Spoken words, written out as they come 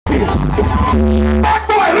Bad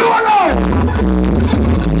boy, roll out!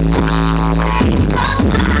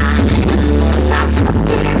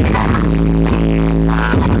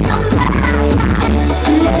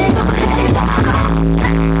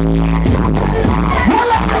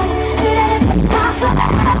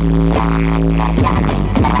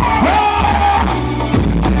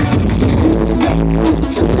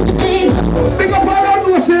 Big up all I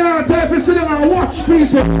know, say that type of cinema and watch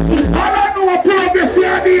people. All I know what progress you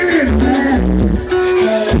are dealing.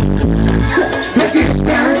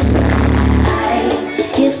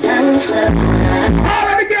 Give thanks. All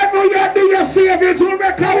of the girls know you do your saving to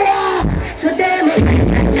make a walk. Today,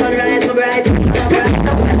 sunrise so bright.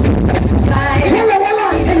 Walla walla.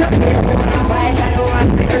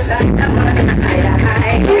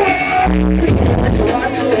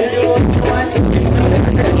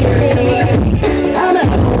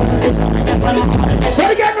 So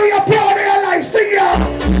you know you're proud of your life, sing ya!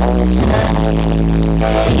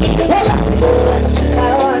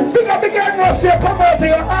 Pick up the gun once you come out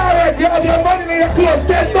here, alright, you have your money in your clothes,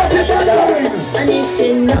 then nothing but going. And if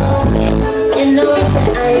you know, say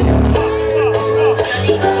I know.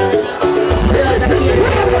 And if you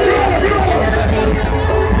know, I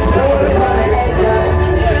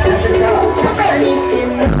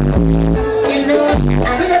know.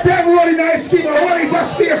 Really nice skin, or really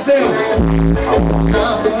fast space there.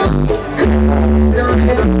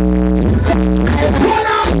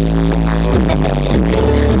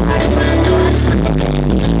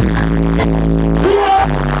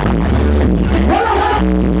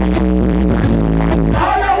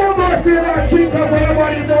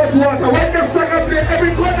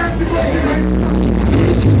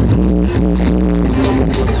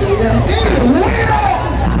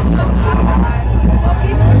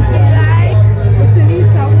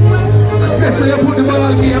 So you put the ball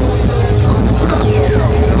on game.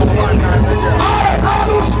 Alright, all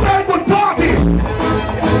those smell good party.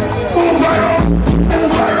 Move around,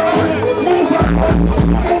 move around, move around,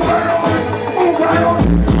 move around, move around.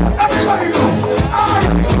 Everybody go.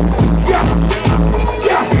 Alright. Yes,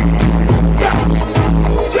 yes, yes,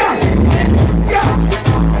 yes, yes,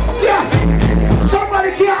 yes.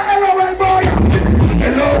 Somebody can't LOL boy.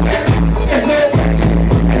 Hello, hello,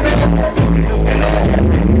 hello, hello.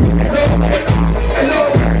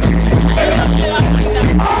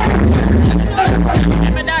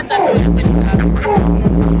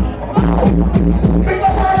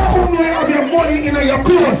 Your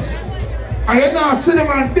clothes, and you're not sitting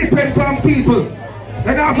and depend on people.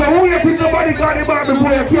 You're not going to wait till nobody got the bar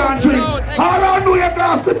before you can't drink. All I know you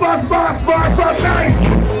got Slippaz bar from night.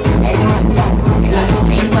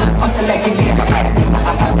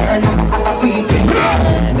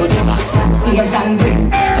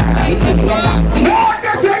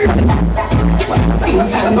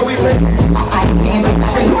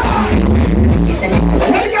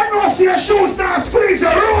 When you know see your shoes now squeeze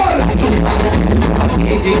your roll.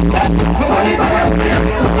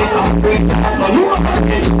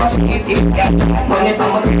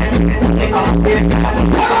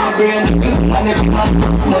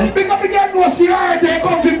 Pick up the girl, no see her, take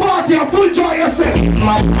off the party and full joy yourself.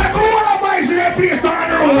 Like who wanna buy in their place to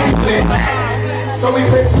handle? So we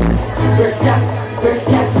press yes.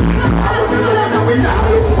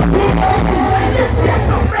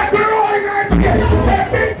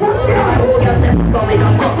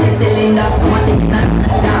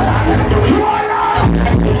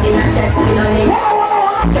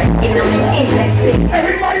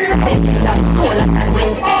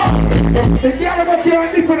 The girl about you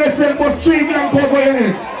and different self was 3 million over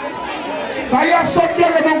here. I have some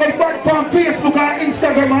girl about my back on Facebook and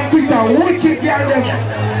Instagram and Twitter. Wicked girl them.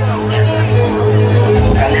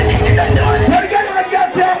 When you get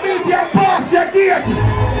to your meet your pass your gate.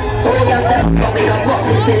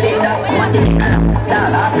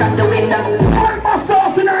 All my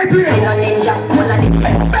sauce in my place.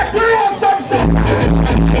 Make me roll some stuff.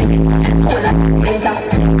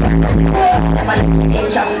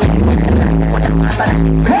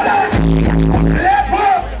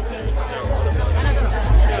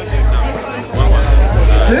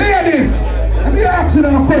 Ladies, let me ask you a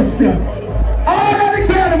question. All of the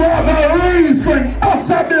girls have a real friend. Us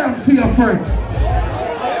a blank for your friend.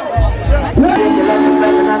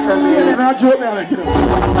 Not joke me, I like it.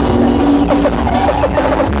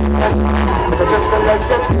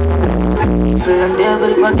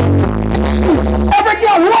 Every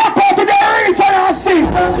girl walk out to the real friend and sing.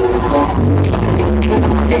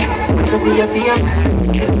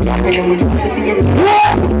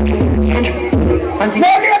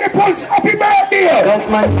 Now lady punch, happy birthday!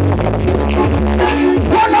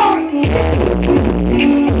 Hold on!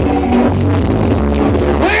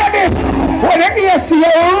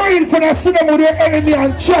 you see them with your enemy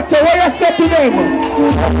and chatter, what you say to them?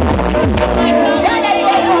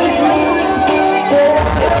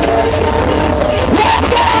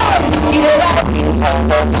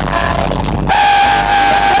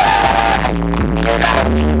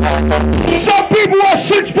 Some people will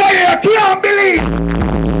switch by you, I can't believe.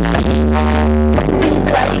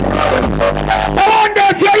 I wonder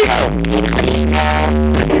if you're here.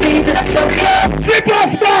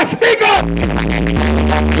 Slippaz boss, big up.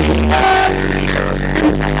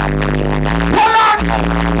 Hold on.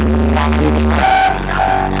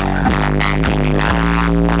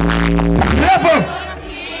 Never.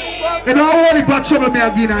 You don't worry about trouble me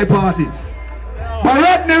again at the party. But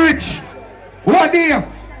Rodney Rich, what deal?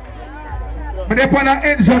 But they put the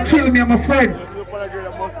ends and chill me and my friend.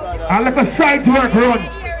 I like a side work run.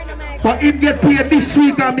 But him get paid this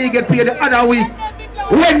week and me get paid the other week.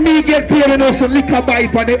 When me get paid, you know some liquor buy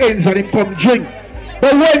on the ends and him come drink.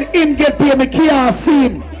 But when him get paid, me can't see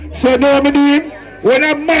him. So know what I do him? When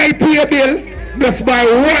I my pay bill, just buy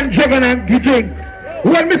one jug and drink.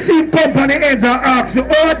 When me see him come on the ends and ask me,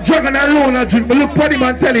 oh, jug and alone and drink, me look at him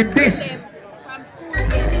and tell him this.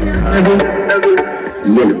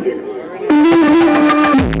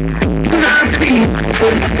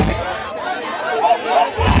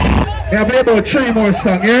 Yeah, play about 3 more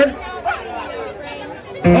songs, yeah?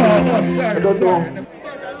 Oh, sorry, I don't know.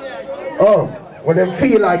 Oh, what them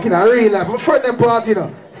feel like in a real life. My friend them party, you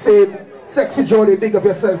know, saying, sexy Jolly, big up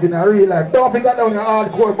yourself in a real life. Don't think I down your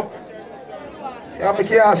hardcore, but yeah, make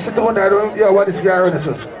you sit down there, don't you? What is guy running,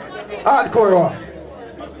 sir? Hardcore what?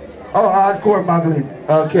 Oh, hardcore muggling.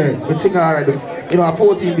 Okay, we think alright. You know, a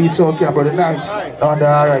 14B so okay, but the night on the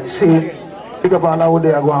alright. See, pick up all out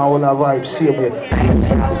there, go on all our vibes, same way.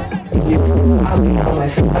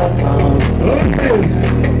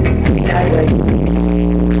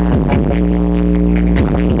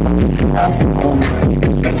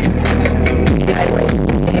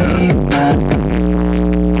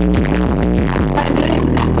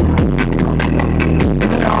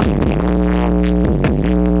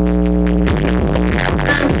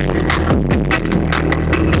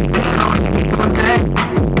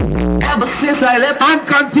 Ever since I left,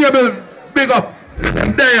 Uncontable, big up.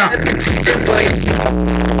 There. I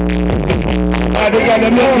don't got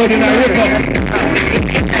them look in a record.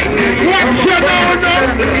 Watch your nose.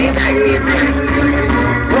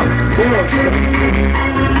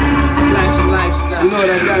 You know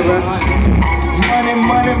that guy, right? Money,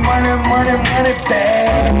 money, money, money, money,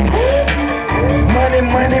 bad. Money,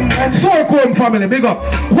 money, money. So cool family, big up.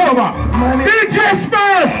 Homer. DJ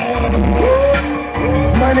Smurf.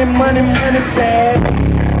 Money, money, money, bad.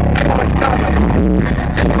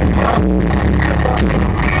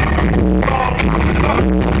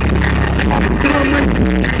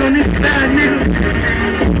 Son is standing.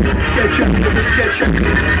 Get you.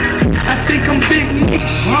 I think I'm big.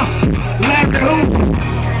 Laugh at home.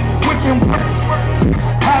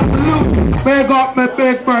 Hallelujah. Big up my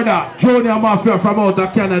big brother, Junior Mafia from out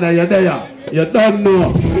of Canada. You're there. You don't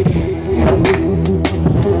know.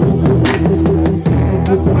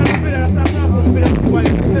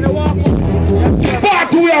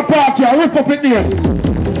 Party we are party. I rip up it there.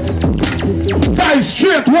 5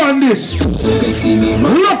 straight one this.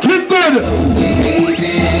 Looking good.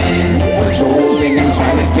 Controlling and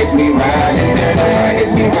trying to catch me riding dirty, trying to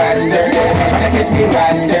catch me riding dirty, trying to catch me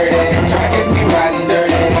riding dirty, trying to catch me riding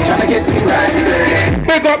dirty, trying to catch me riding dirty.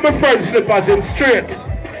 Big up my friend Slippaz in straight.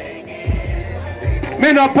 Me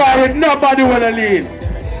not par with nobody when I leave.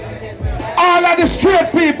 All of the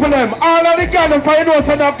straight people them, all of the girls if I know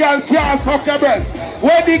so that girl can't suck your breast.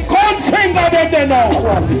 Where the cold finger them they now. I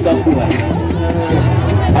want to suck boy.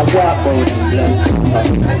 I walk out with blood.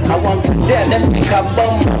 I want to tell them think I'm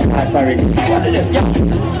bum. I'm sorry. What are them? Yeah.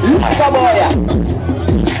 Look a boy.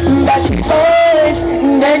 But boys,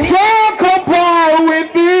 then can't compare with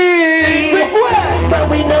me. But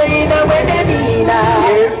we know you know where they mean.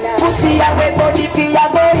 Pussy away body feel a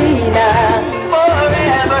go in. Forever.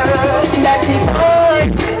 That is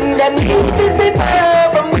boys. Them need to be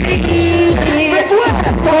from me.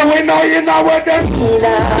 But we know you know where they mean.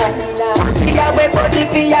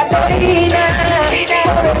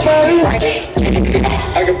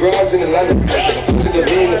 I got broads in the line, to the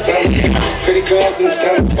lean, the family, credit cards and the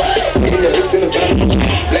scams, hitting the licks in the van,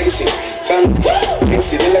 legacies, family,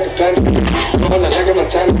 legacy, they like a plan, all I like my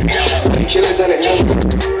time, the killers on the hands.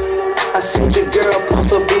 I see the girl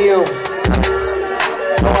post a bill,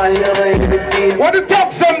 so I hit her in the deal. What the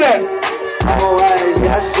talk some then? Oh,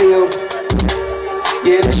 yeah, I see him.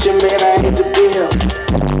 Yeah, that's your man, I hit the bill.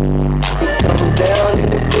 Down in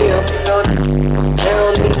the deal, down in the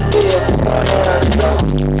deal.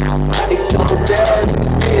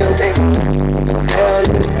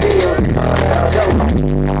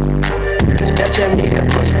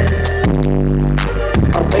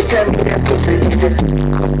 them get pussy just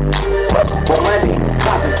for money,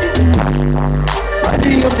 poverty. My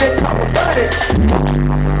dreams they come about it.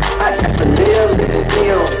 I got to live in the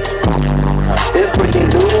deal. If we can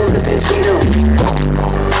lose in the deal.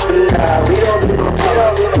 Nah, we don't do no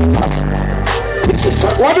trouble.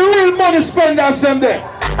 What the real money spenders them there?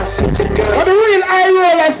 What the real eye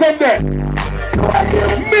rollers them there?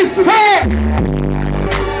 Miss her!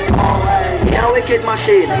 Yeah, wicked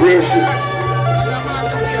machine. Real shit.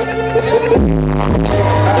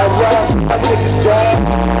 I ride for my niggas drive.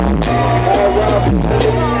 I ride for my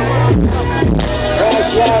niggas.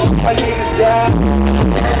 That's why my niggas die.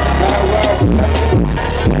 I ride for my niggas.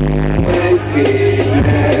 Let's get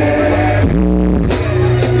mad.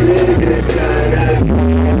 Niggas kinda.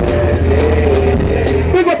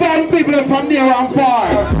 Big up all the people from near and far.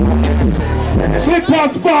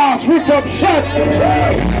 Slippaz bars, rip up shot.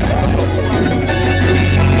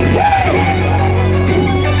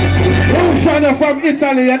 Luciana from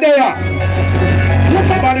Italy, you're there.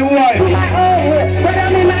 By the wife. But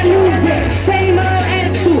I'm in my new jet. Same old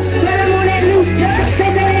attitude. But I'm on that loose jet. They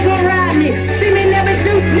say they gon' ride me. See me never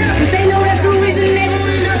do nothing. They know that's the reason they gon'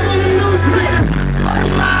 end up on the news.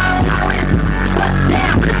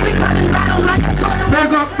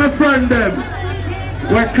 Big up my friend them.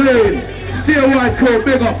 We're clean. Stay white coat,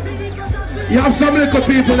 big up. You have some little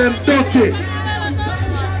people them dirty.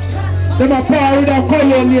 Them a power with a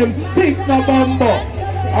color name, stink no bumbo.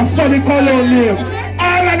 A sunny color name.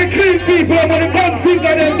 All of the clean people I'm gonna come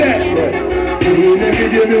finger them there.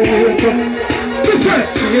 Listen.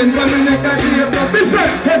 Listen.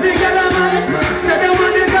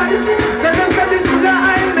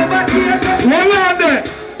 Well on there.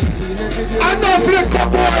 I know flip up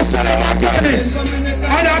boys and I'm a Ghani's.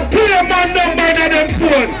 And I kill a man number in them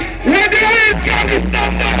phone. Where do you get this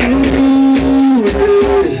number?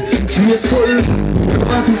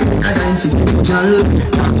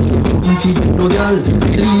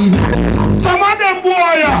 Some of them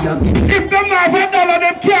boy, if them not have a dollar,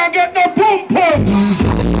 them can't get no pum pum.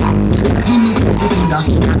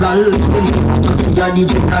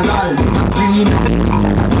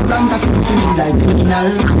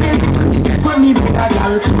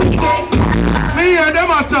 Me hear them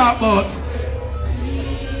a talk about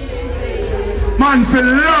man feel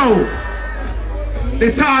low.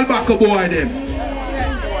 They tall back a boy them.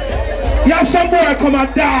 You have some boy come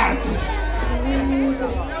and dance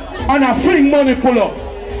and a fling money pull up.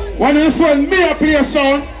 When you friend me a play a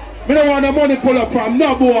sound, me don't want the money pull up from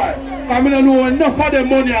no boy. I don't know enough of the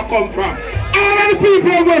money I come from. All of the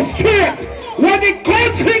people go straight. When the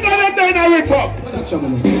cold finger them then I rip up.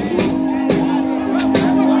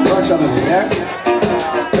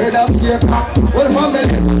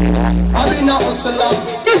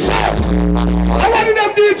 I wanted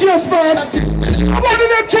them DJs, man. I wanted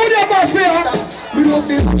them Junior Mafia.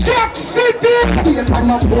 Chuck City.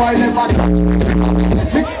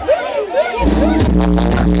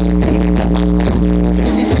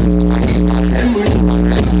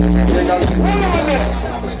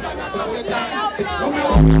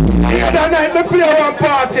 The other night we play one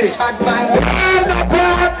party.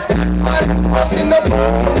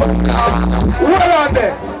 Well on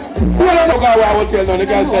there. Well on the guy hotel now. The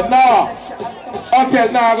guy said, no. Hotel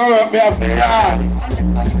now I go up me off the yard.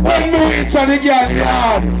 When me reach on the girl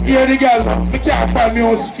yard, here the girl, we can't find me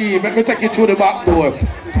on ski. I can take you through the back door.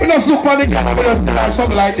 We just look for the girl, we just have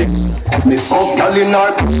something like this. Me fuck girl in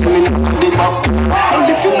her pussy, me not the back.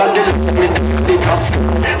 And if you not the left, me not the top.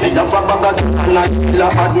 Me have a bag of and I still a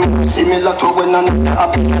bad me. Similar to when I'm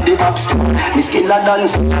up in the back store. Me skill a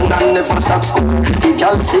dance and I never stop school. The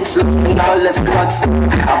girl 6 left and I left guts.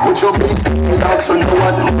 I put your big dog so no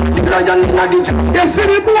one the lion in the job. You see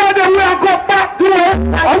the boy that we are come back to it?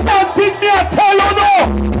 I don't think me a tell you no.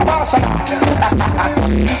 What sense?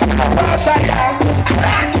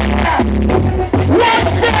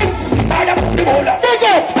 Big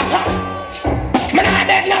up.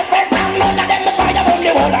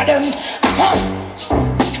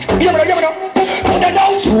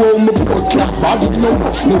 Throw me put clap bad no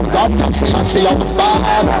Snoop Dogg that say I say I'm a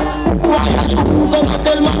father. Why you gonna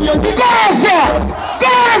tell me you're the Gaza!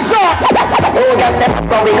 Gaza! Oh, that's the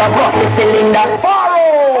going across the cylinder.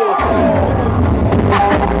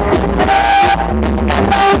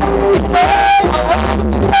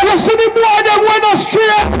 You see the boy that went on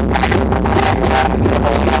straight?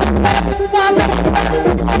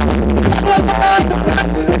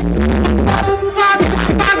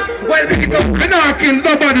 Well, we not kill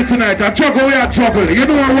nobody tonight. I struggle, we are struggling. You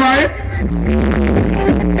know why?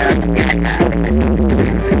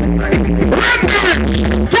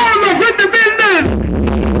 Turn off in the building!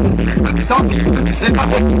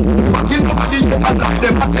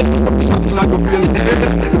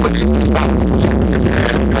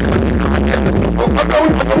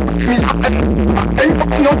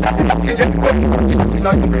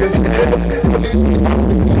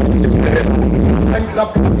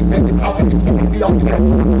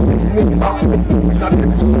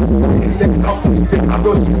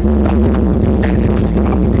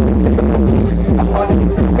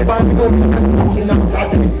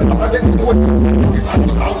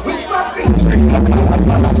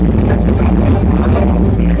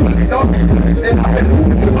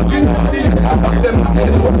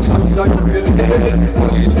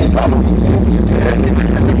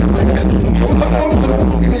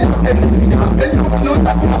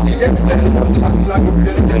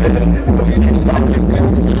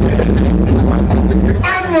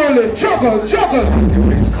 Unrolling, juggle, juggle.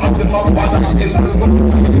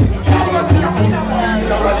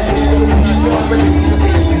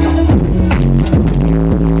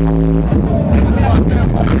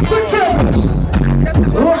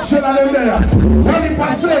 Roadshow are them there. One in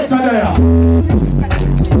Passlate there.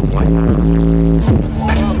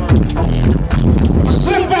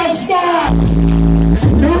 Slippaz boss.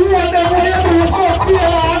 The road them where you do so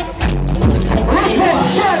clear off.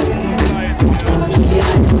 Repression.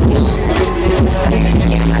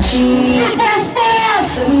 Slippaz boss.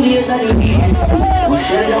 7 days of the week, we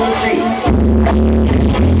share down the streets.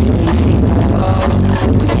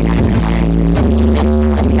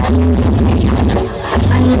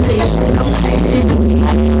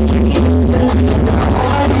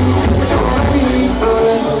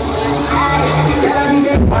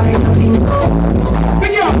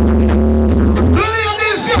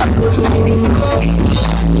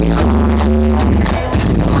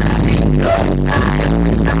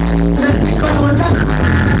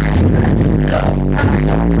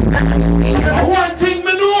 One thing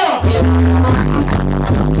me know.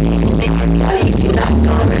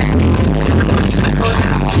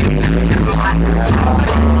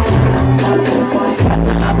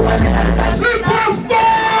 Slippaz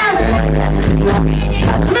boss!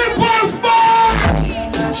 Slippaz boss!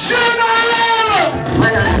 General!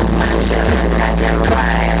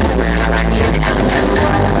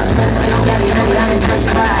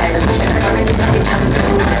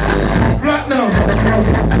 Platinum!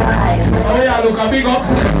 Oh yeah, look a big up.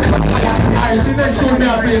 I see next to me a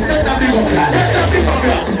place. Take that big up. Take that big up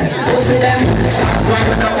here.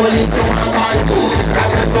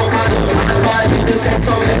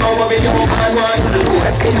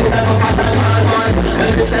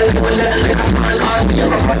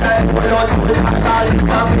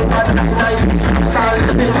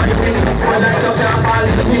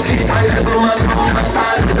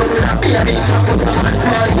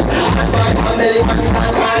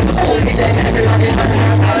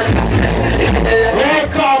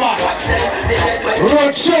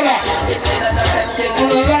 Roadshow.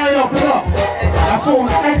 Gonna line up it up. That's all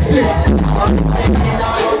exit.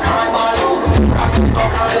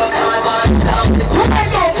 Right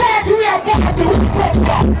now, party we are party with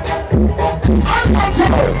football.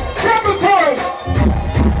 Uncontrolled. Sabotage.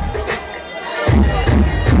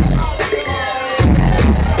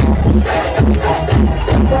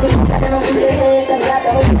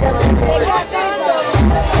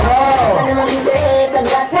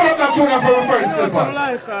 For friends, Slippaz.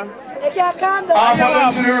 Half of them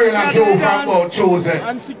see the rain and drove from about Tuesday.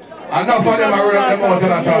 Enough of them are running them out of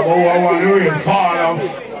that time, but I want the rain fall off.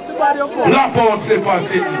 Black out Slippaz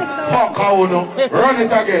sitting. Fuck how no. Run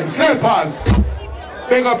it again. Slippaz.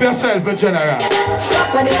 Pick up yourself, my general.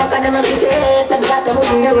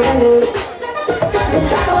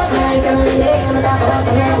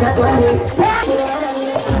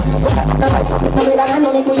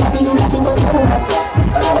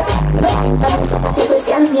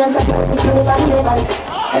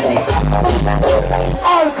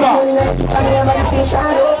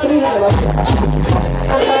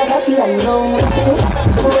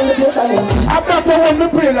 I'm not the one to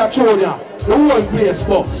play that tune, the whole place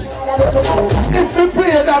bus. If we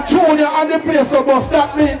play that tune and the place of bus,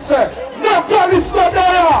 that means no police not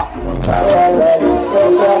there.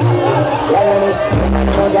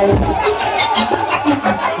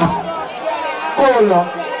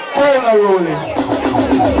 Cola rolling.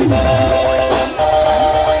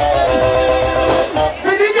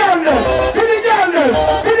 For the girls, for the girls,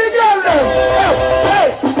 for the girls. Hey,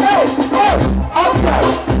 hey, hey,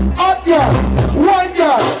 up girl, one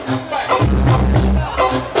girl.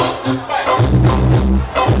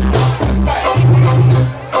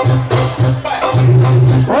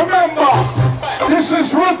 Remember, this is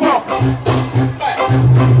Rip Up.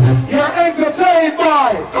 You're entertained by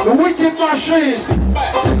wicked machine.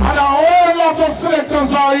 And a whole lot of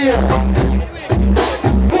selectors are here.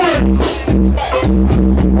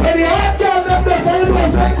 When the hot girl them there for you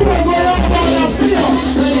was like close where you are and feel.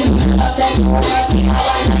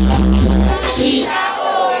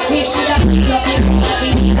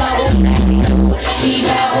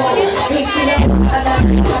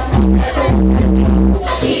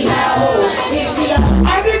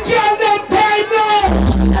 And the girl them time now.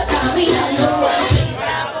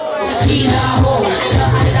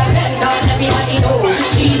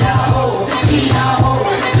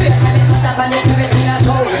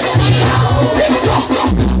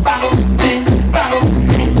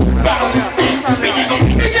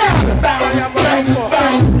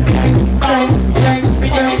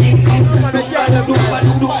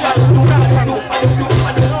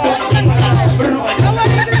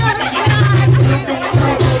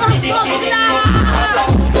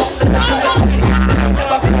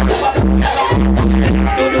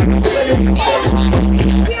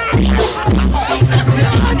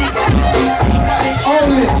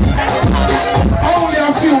 Only a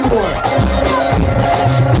few more.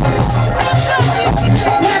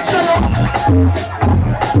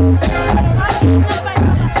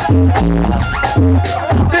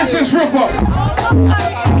 This is Ripper.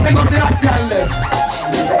 Pick up the hot girl list.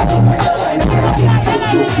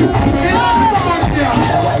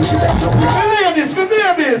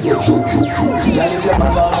 Believe this.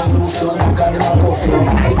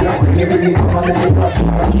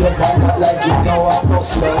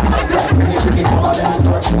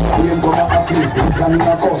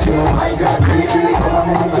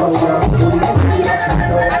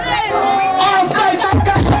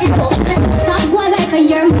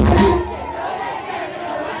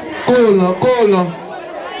 Cool now.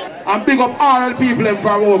 And big up all the people them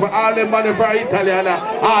from over, all them money from Italy and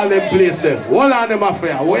all them place them. One of them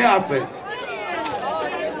affair, what you say?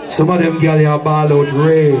 Some of them girls are ball out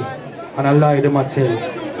Ray and I lie them I tell.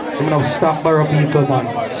 I'm gonna stop borrow people, man.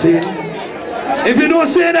 See? If you don't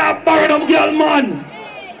say that, borrow them girl, man.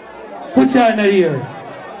 Put your hand in the ear.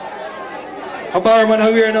 A borrow man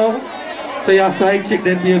over here now. So you're side chick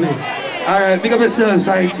then, baby. Alright, big up yourself,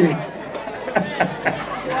 side chick.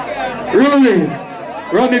 Rolling.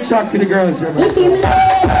 Run the track for the girls. I was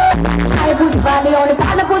body on the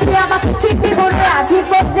pan, I put the other chick, they go to ask me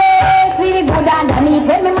for this. Really good underneath.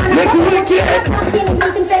 When my man, I'm feeling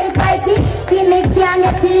meeting, say it's fighting. See me, can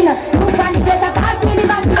get in. Look on the dress, I pass me the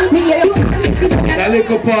basket. Me, that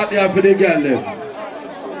little part there for the girl them.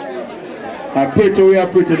 I pretty we are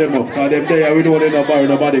pretty them up. Because them there we know they don't borrow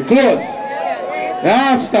nobody close. You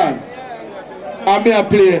understand? I may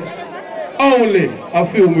play only a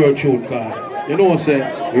few more tune card. You know what I'm saying?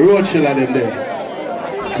 The road chill at them there.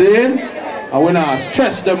 See? And when I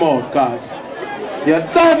stress them out, cause you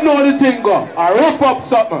don't know the thing go. I wrap up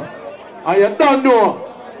something. And you don't know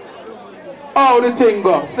how the thing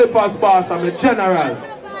go. Slippaz boss and the general.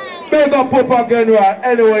 Big up again right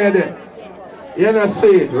anywhere you're there. You know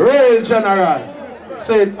see it. Real general.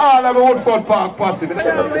 Saying all of the Woodford Park passive. We are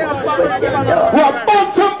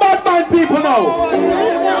bunch of bad mind people now.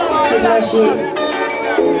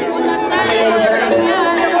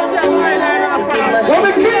 Let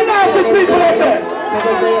me clean out the people up there.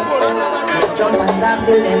 Jump and talk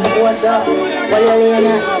to them, what's up? While you're laying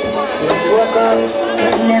up, stay focused. It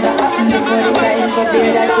never happened before the time, so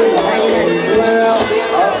bear that till wine and blow out.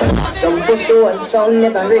 Some pussy and some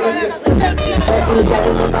never really. Certain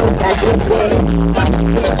girl about that way.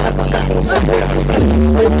 Which I have got things to do.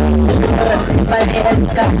 My hair's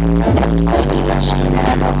got.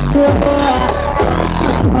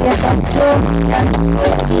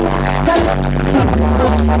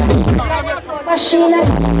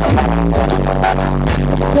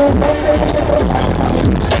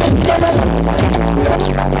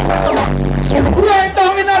 Right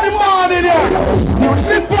now in the morning here, you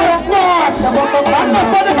Slippaz boss. I'm not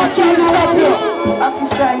for them to stop you.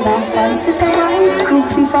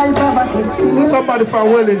 Somebody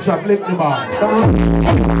from Welling shop, lick the bar.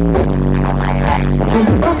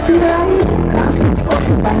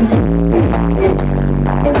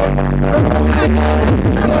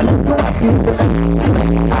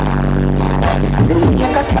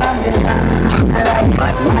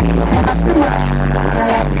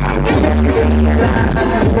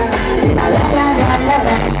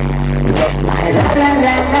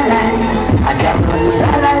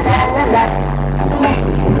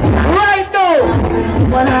 Right now,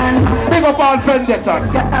 big up all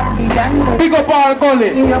vendettas, big up all gully,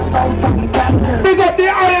 big up the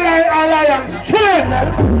Alliance, straight,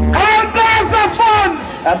 all kinds of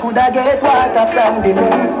funds. I coulda get water from the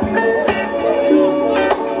moon.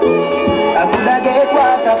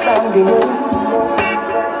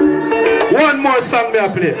 One more song me I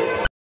play.